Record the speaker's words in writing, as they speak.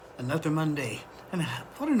Another Monday. And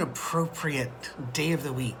what an appropriate day of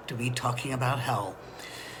the week to be talking about hell.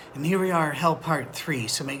 And here we are, Hell Part 3,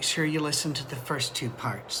 so make sure you listen to the first two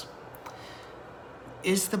parts.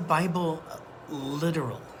 Is the Bible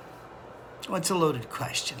literal? Well, it's a loaded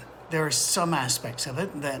question. There are some aspects of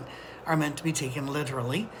it that are meant to be taken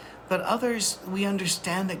literally, but others, we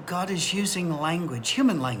understand that God is using language,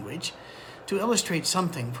 human language, to illustrate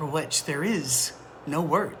something for which there is no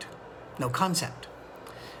word, no concept.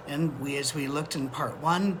 And as we looked in part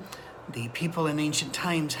 1, the people in ancient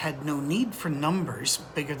times had no need for numbers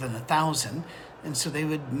bigger than 1,000, and so they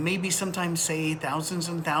would maybe sometimes say thousands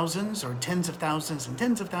and thousands, or tens of thousands and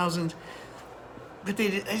tens of thousands, but they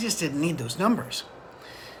just didn't need those numbers.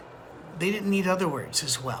 They didn't need other words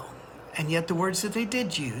as well, and yet the words that they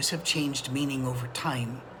did use have changed meaning over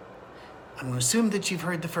time. I'm going to assume that you've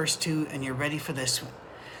heard the first two and you're ready for this one,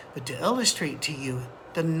 but to illustrate to you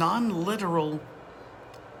the non-literal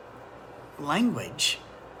language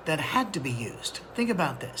that had to be used. Think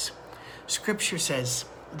about this. Scripture says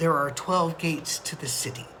there are 12 gates to the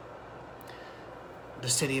city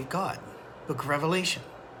of God. Book of Revelation.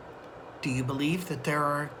 Do you believe that there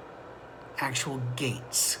are actual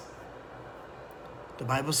gates? The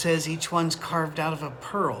Bible says each one's carved out of a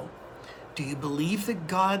pearl. Do you believe that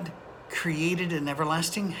God created an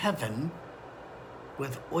everlasting heaven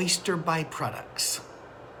with oyster byproducts?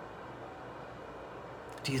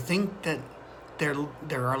 Do you think that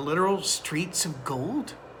there are literal streets of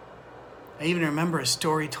gold? I even remember a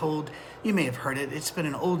story told, you may have heard it, it's been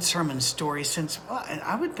an old sermon story since, well,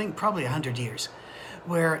 I would think probably 100 years,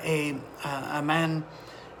 where a man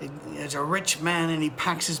is a rich man and he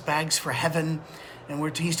packs his bags for heaven,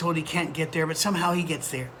 and he's told he can't get there, but somehow he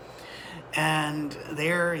gets there. And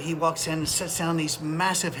there he walks in and sets down these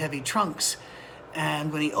massive heavy trunks.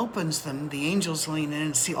 And when he opens them, the angels lean in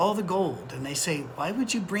and see all the gold. And they say, why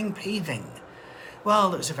would you bring paving?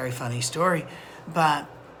 Well, it was a very funny story, but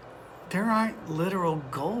there aren't literal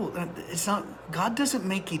gold. It's not, God doesn't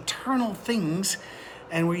make eternal things,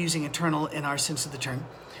 and we're using eternal in our sense of the term,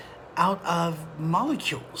 out of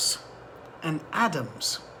molecules and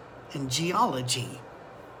atoms and geology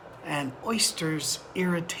and oysters'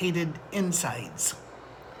 irritated insides.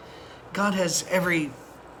 God has every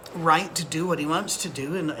right to do what he wants to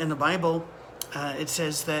do. In the Bible, it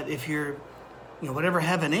says that if you're, whatever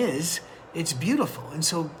heaven is, it's beautiful. And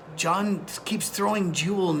so John keeps throwing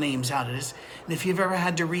jewel names out at us. And if you've ever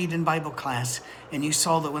had to read in Bible class and you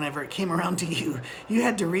saw that whenever it came around to you, you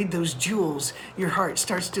had to read those jewels, your heart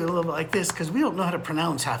starts to do a little bit like this, because we don't know how to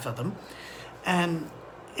pronounce half of them. And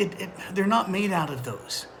they're not made out of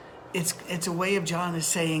those. It's a way of John is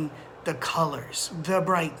saying the colors, the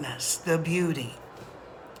brightness, the beauty.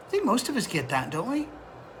 I think most of us get that, don't we?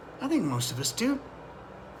 I think most of us do.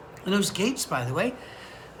 And those gates, by the way,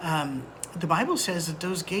 the Bible says that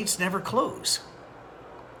those gates never close.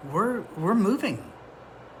 We're moving.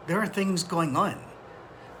 There are things going on.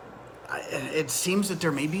 It seems that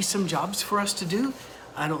there may be some jobs for us to do.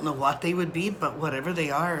 I don't know what they would be, but whatever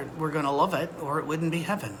they are, we're going to love it, or it wouldn't be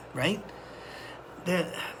heaven, right?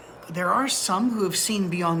 There are some who have seen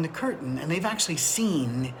beyond the curtain, and they've actually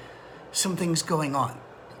seen some things going on.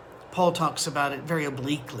 Paul talks about it very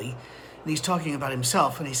obliquely, and he's talking about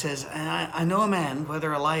himself, and he says, I know a man,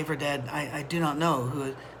 whether alive or dead, I do not know,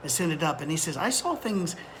 who ascended up, and he says, I saw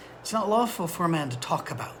things it's not lawful for a man to talk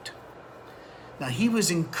about. Now, he was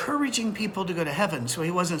encouraging people to go to heaven, so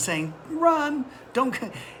he wasn't saying, run, don't.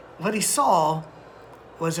 What he saw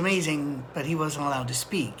was amazing, but he wasn't allowed to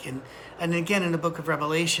speak. And again, in the book of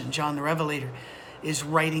Revelation, John the Revelator is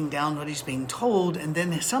writing down what he's being told, and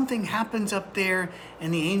then something happens up there,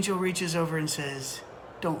 and the angel reaches over and says,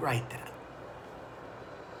 don't write that.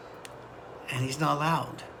 And he's not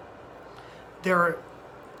allowed.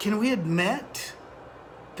 Can we admit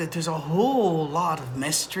that there's a whole lot of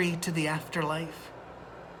mystery to the afterlife?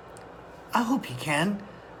 I hope you can.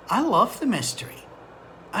 I love the mystery.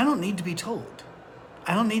 I don't need to be told.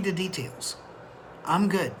 I don't need the details. I'm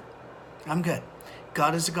good.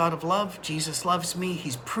 God is a God of love. Jesus loves me.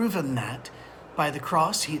 He's proven that by the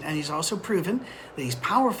cross. And he's also proven that he's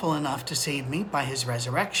powerful enough to save me by his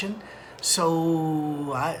resurrection.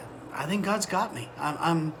 So I think God's got me.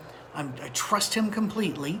 I trust him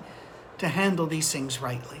completely to handle these things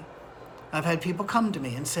rightly. I've had people come to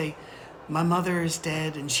me and say, my mother is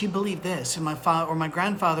dead and she believed this, and my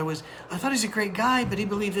grandfather I thought he's a great guy, but he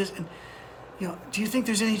believed this. And do you think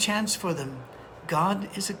there's any chance for them?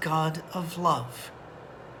 God is a God of love.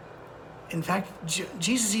 In fact,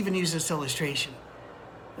 Jesus even used this illustration.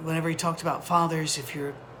 Whenever he talked about fathers, if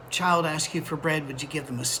your child asks you for bread, would you give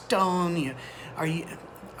them a stone?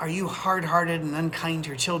 Are are you hard-hearted and unkind to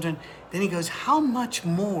your children? Then he goes, how much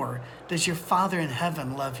more does your Father in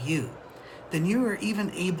heaven love you than you are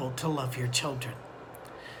even able to love your children?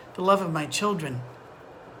 The love of my children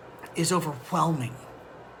is overwhelming,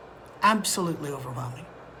 absolutely overwhelming.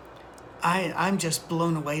 I'm just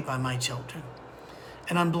blown away by my children,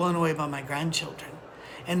 and I'm blown away by my grandchildren.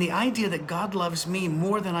 And the idea that God loves me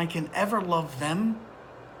more than I can ever love them,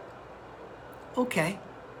 okay,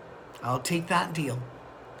 I'll take that deal.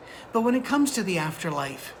 But when it comes to the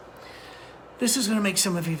afterlife, this is going to make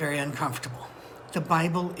some of you very uncomfortable. The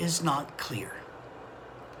Bible is not clear.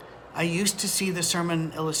 I used to see the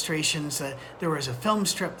sermon illustrations. There was a film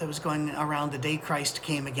strip that was going around the day Christ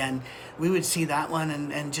came again. We would see that one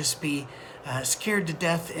and just be scared to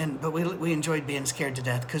death. But we enjoyed being scared to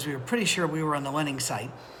death because we were pretty sure we were on the winning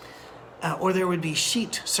side. Or there would be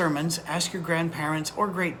sheet sermons, ask your grandparents or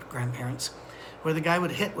great-grandparents, where the guy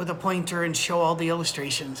would hit with a pointer and show all the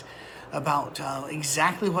illustrations about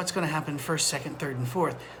exactly what's going to happen first, second, third, and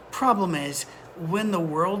fourth. Problem is, when the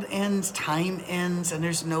world ends, time ends, and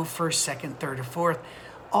there's no first, second, third, or fourth,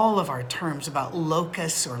 all of our terms about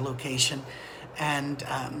locus or location and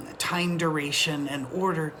time duration and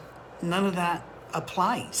order, none of that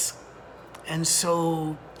applies. And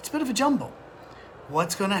so it's a bit of a jumble.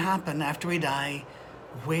 What's going to happen after we die,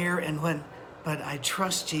 where and when? But I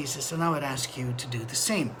trust Jesus, and I would ask you to do the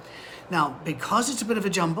same. Now, because it's a bit of a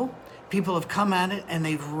jumble, people have come at it and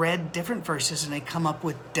they've read different verses and they come up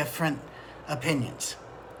with different opinions,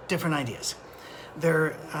 different ideas.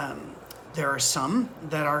 There are some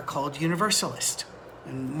that are called universalist,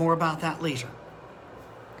 and more about that later.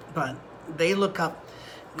 But they look up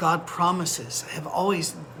God promises,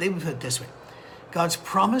 they would put it this way: God's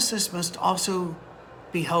promises must also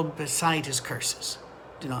be held beside his curses.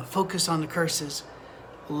 Do not focus on the curses,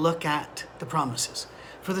 look at the promises.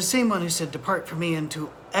 For the same one who said, depart from me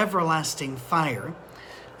into everlasting fire,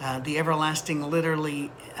 the everlasting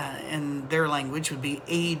literally in their language would be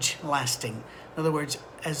age lasting. In other words,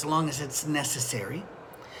 as long as it's necessary.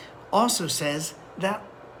 Also says that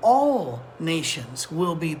all nations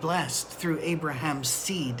will be blessed through Abraham's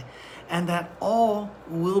seed, and that all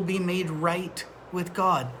will be made right with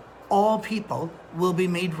God. All people will be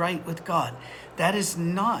made right with God. That is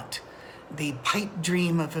not the pipe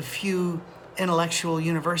dream of a few intellectual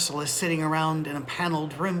universalists sitting around in a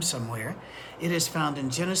paneled room somewhere. It is found in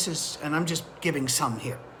Genesis, and I'm just giving some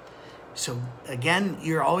here. So again,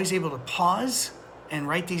 you're always able to pause and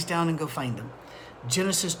write these down and go find them.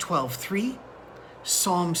 Genesis 12:3,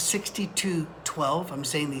 Psalm 62:12. I'm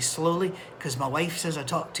saying these slowly because my wife says I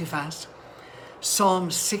talk too fast. Psalm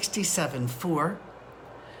 67:4,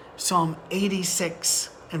 Psalm 86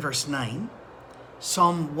 and verse 9,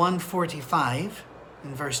 Psalm 145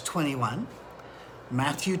 and verse 21,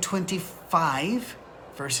 Matthew 25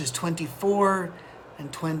 verses 24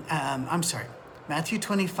 and 20. Matthew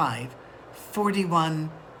 25,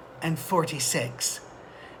 41 and 46.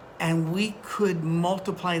 And we could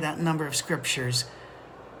multiply that number of scriptures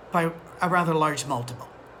by a rather large multiple.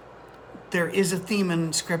 There is a theme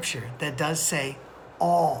in scripture that does say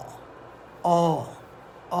all.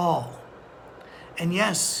 And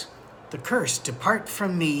yes, the curse, depart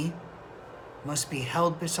from me, must be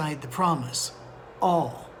held beside the promise,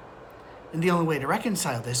 all. And the only way to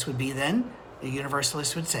reconcile this would be then, the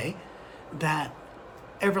universalist would say, that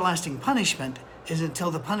everlasting punishment is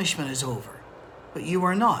until the punishment is over. But you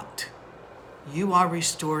are not. You are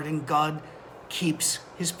restored, and God keeps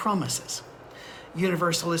his promises.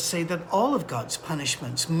 Universalists say that all of God's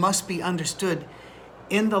punishments must be understood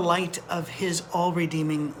in the light of his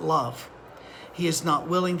all-redeeming love. He is not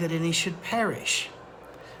willing that any should perish.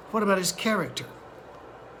 What about his character?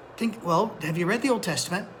 Have you read the Old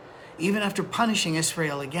Testament? Even after punishing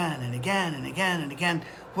Israel again and again and again and again,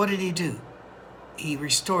 what did he do? He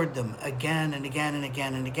restored them again and again and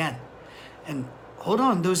again and again. And hold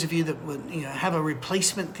on, those of you that would have a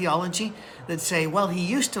replacement theology that say, well, he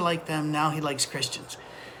used to like them, now he likes Christians.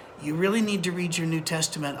 You really need to read your New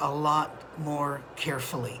Testament a lot more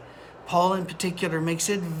carefully. Paul in particular makes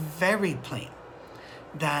it very plain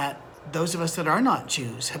that those of us that are not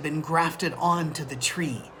Jews have been grafted onto the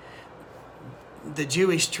tree, the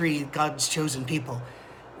Jewish tree, God's chosen people.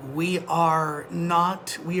 We are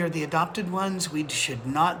the adopted ones. We should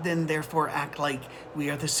not then therefore act like we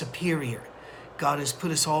are the superior. God has put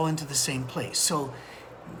us all into the same place. So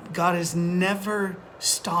God has never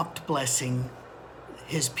stopped blessing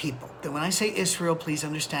his people. That when I say Israel, please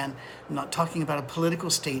understand, I'm not talking about a political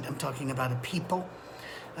state. I'm talking about a people.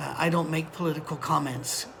 I don't make political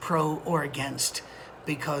comments pro or against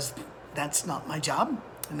because that's not my job.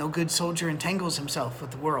 No good soldier entangles himself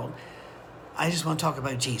with the world. I just want to talk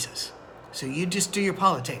about Jesus. So you just do your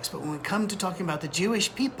politics. But when we come to talking about the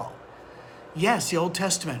Jewish people, yes, the Old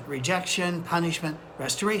Testament, rejection, punishment,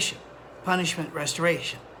 restoration. Punishment,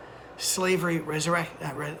 restoration. Slavery,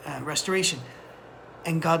 restoration.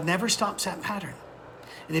 And God never stops that pattern.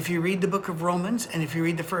 And if you read the book of Romans, and if you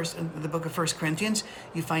read the book of 1 Corinthians,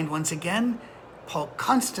 you find once again, Paul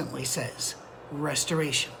constantly says,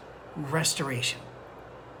 restoration, restoration.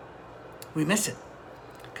 We miss it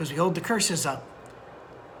because we hold the curses up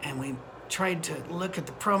and we tried to look at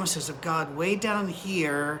the promises of God way down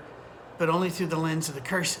here, but only through the lens of the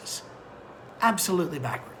curses. Absolutely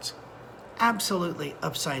backwards. Absolutely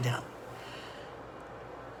upside down.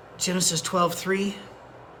 Genesis 12:3,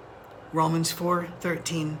 Romans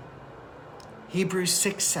 4:13, Hebrews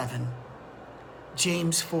 6:7,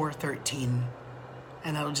 James 4:13,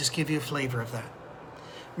 and that'll just give you a flavor of that.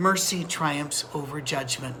 Mercy triumphs over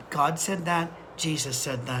judgment. God said that. Jesus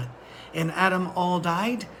said that. In Adam all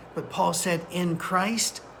died, but Paul said in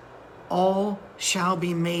Christ all shall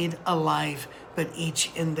be made alive, but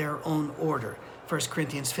each in their own order. 1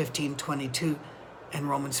 Corinthians 15:22 and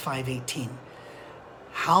Romans 5:18.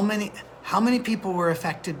 How many people were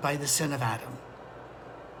affected by the sin of Adam?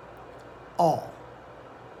 All.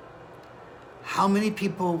 How many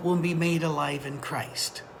people will be made alive in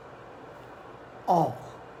Christ? All.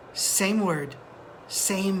 Same word,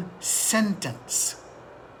 same sentence,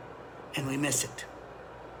 and we miss it.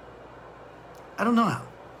 I don't know how.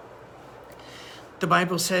 The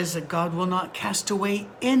Bible says that God will not cast away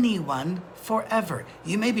anyone forever.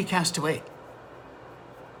 You may be cast away,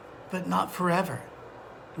 but not forever.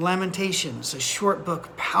 Lamentations, a short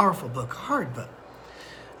book, powerful book, hard book.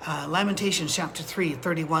 Lamentations chapter 3,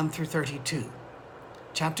 31 through 32.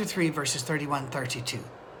 Chapter 3, verses 31, 32.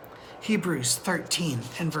 Hebrews 13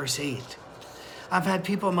 and verse 8. I've had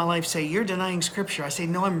people in my life say, you're denying scripture. I say,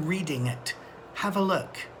 no, I'm reading it. Have a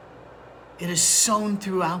look. It is sown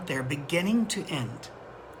throughout there, beginning to end.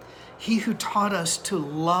 He who taught us to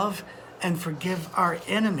love and forgive our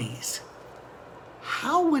enemies,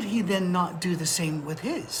 how would he then not do the same with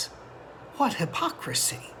his? What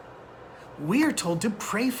hypocrisy. We are told to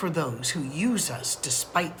pray for those who use us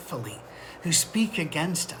despitefully, who speak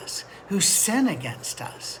against us, who sin against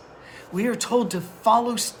us. We are told to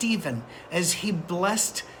follow Stephen as he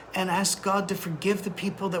blessed and asked God to forgive the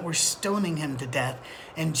people that were stoning him to death,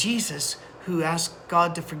 and Jesus, who asked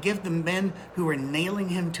God to forgive the men who were nailing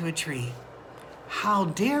him to a tree. How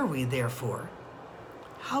dare we, therefore,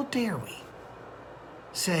 how dare we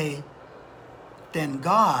say, then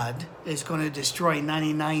God is going to destroy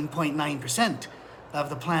 99.9% of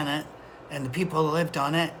the planet and the people who lived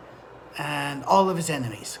on it and all of his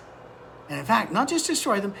enemies. And in fact, not just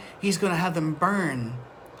destroy them, he's going to have them burn,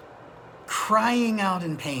 crying out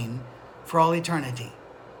in pain for all eternity.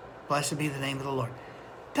 Blessed be the name of the Lord.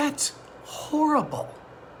 That's horrible.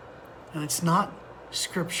 And it's not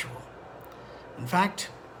scriptural. In fact,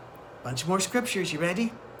 a bunch more scriptures. You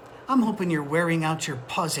ready? I'm hoping you're wearing out your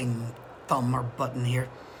pausing thumb or button here.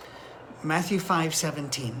 Matthew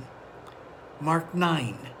 5:17. Mark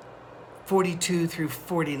 9:42 through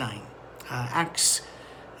 49. Acts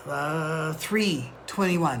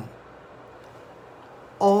 3:21.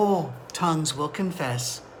 All tongues will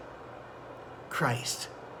confess Christ,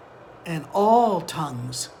 and all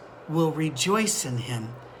tongues will rejoice in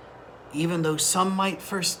him, even though some might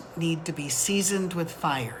first need to be seasoned with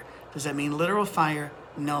fire. Does that mean literal fire?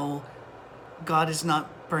 No. God is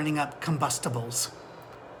not burning up combustibles.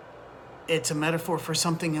 It's a metaphor for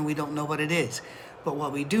something and we don't know what it is. But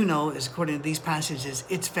what we do know is, according to these passages,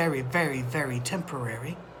 it's very, very, very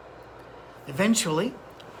temporary. Eventually,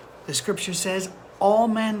 the scripture says all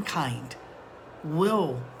mankind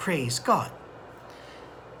will praise God.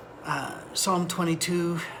 Psalm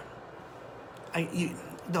 22,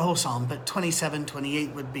 the whole psalm, but 27,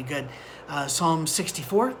 28 would be good. Psalm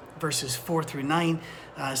 64, verses 4 through 9.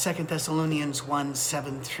 2 Thessalonians 1,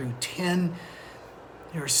 7 through 10.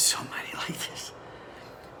 There are so many like this.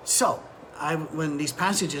 So, when these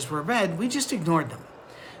passages were read, we just ignored them.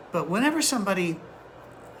 But whenever somebody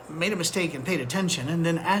made a mistake and paid attention and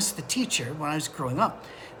then asked the teacher when I was growing up,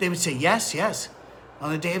 they would say, yes, yes.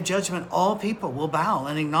 On the day of judgment, all people will bow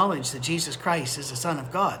and acknowledge that Jesus Christ is the Son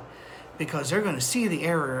of God, because they're going to see the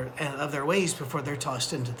error of their ways before they're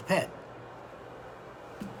tossed into the pit.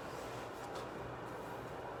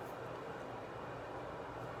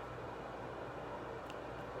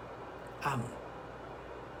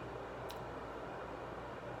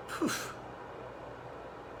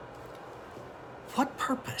 What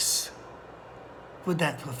purpose would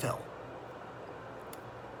that fulfill?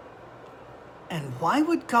 And why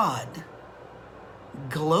would God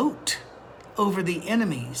gloat over the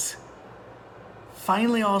enemies,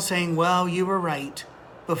 finally all saying, well, you were right,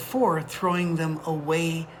 before throwing them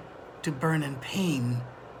away to burn in pain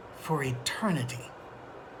for eternity.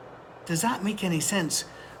 Does that make any sense?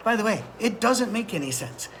 By the way, it doesn't make any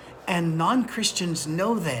sense. And non-Christians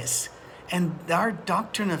know this. And our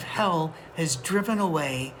doctrine of hell has driven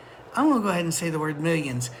away, I'm going to go ahead and say the word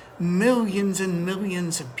millions and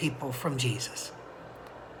millions of people from Jesus.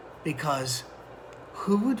 Because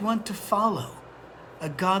who would want to follow a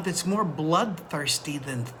God that's more bloodthirsty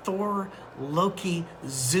than Thor, Loki,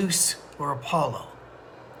 Zeus, or Apollo?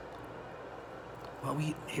 Well,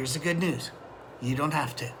 here's the good news. You don't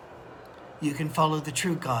have to. You can follow the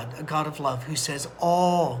true God, a God of love who says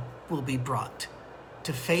all will be brought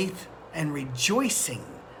to faith and rejoicing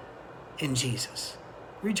in Jesus.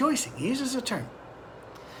 Rejoicing, he uses a term.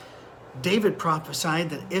 David prophesied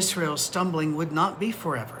that Israel's stumbling would not be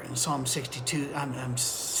forever in Psalm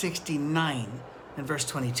 69 and verse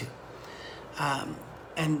 22.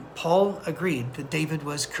 And Paul agreed that David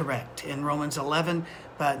was correct in Romans 11,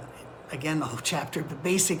 but again, the whole chapter, but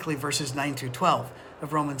basically verses 9 through 12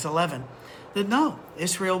 of Romans 11, that no,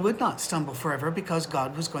 Israel would not stumble forever because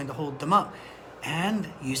God was going to hold them up. And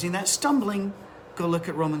using that stumbling, go look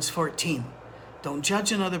at Romans 14. Don't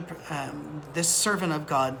judge another, this servant of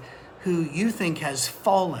God who you think has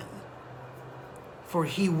fallen, for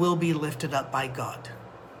he will be lifted up by God.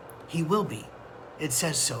 He will be. It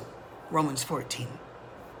says so, Romans 14.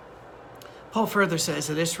 Paul further says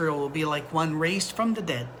that Israel will be like one raised from the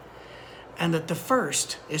dead, and that the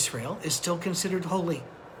first, Israel, is still considered holy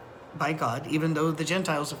by God, even though the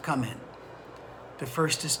Gentiles have come in. The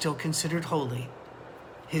first is still considered holy.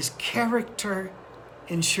 His character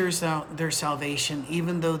ensures their salvation,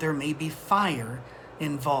 even though there may be fire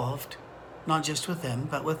involved, not just with them,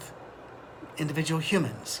 but with individual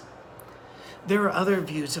humans. There are other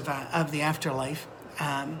views of the afterlife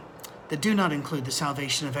that do not include the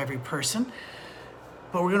salvation of every person,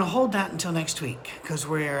 but we're going to hold that until next week because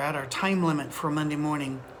we're at our time limit for a Monday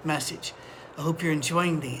morning message. I hope you're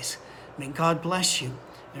enjoying these. May God bless you.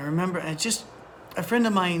 And remember, just a friend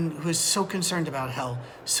of mine who is so concerned about hell,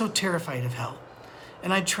 so terrified of hell,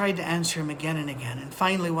 and I tried to answer him again and again. And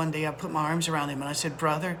finally one day I put my arms around him and I said,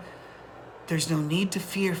 brother, there's no need to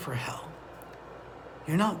fear for hell.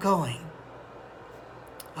 You're not going.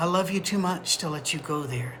 I love you too much to let you go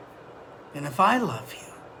there. And if I love you,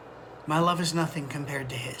 my love is nothing compared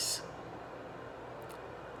to his.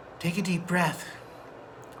 Take a deep breath.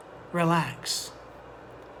 Relax.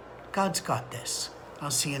 God's got this. I'll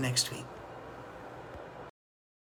see you next week.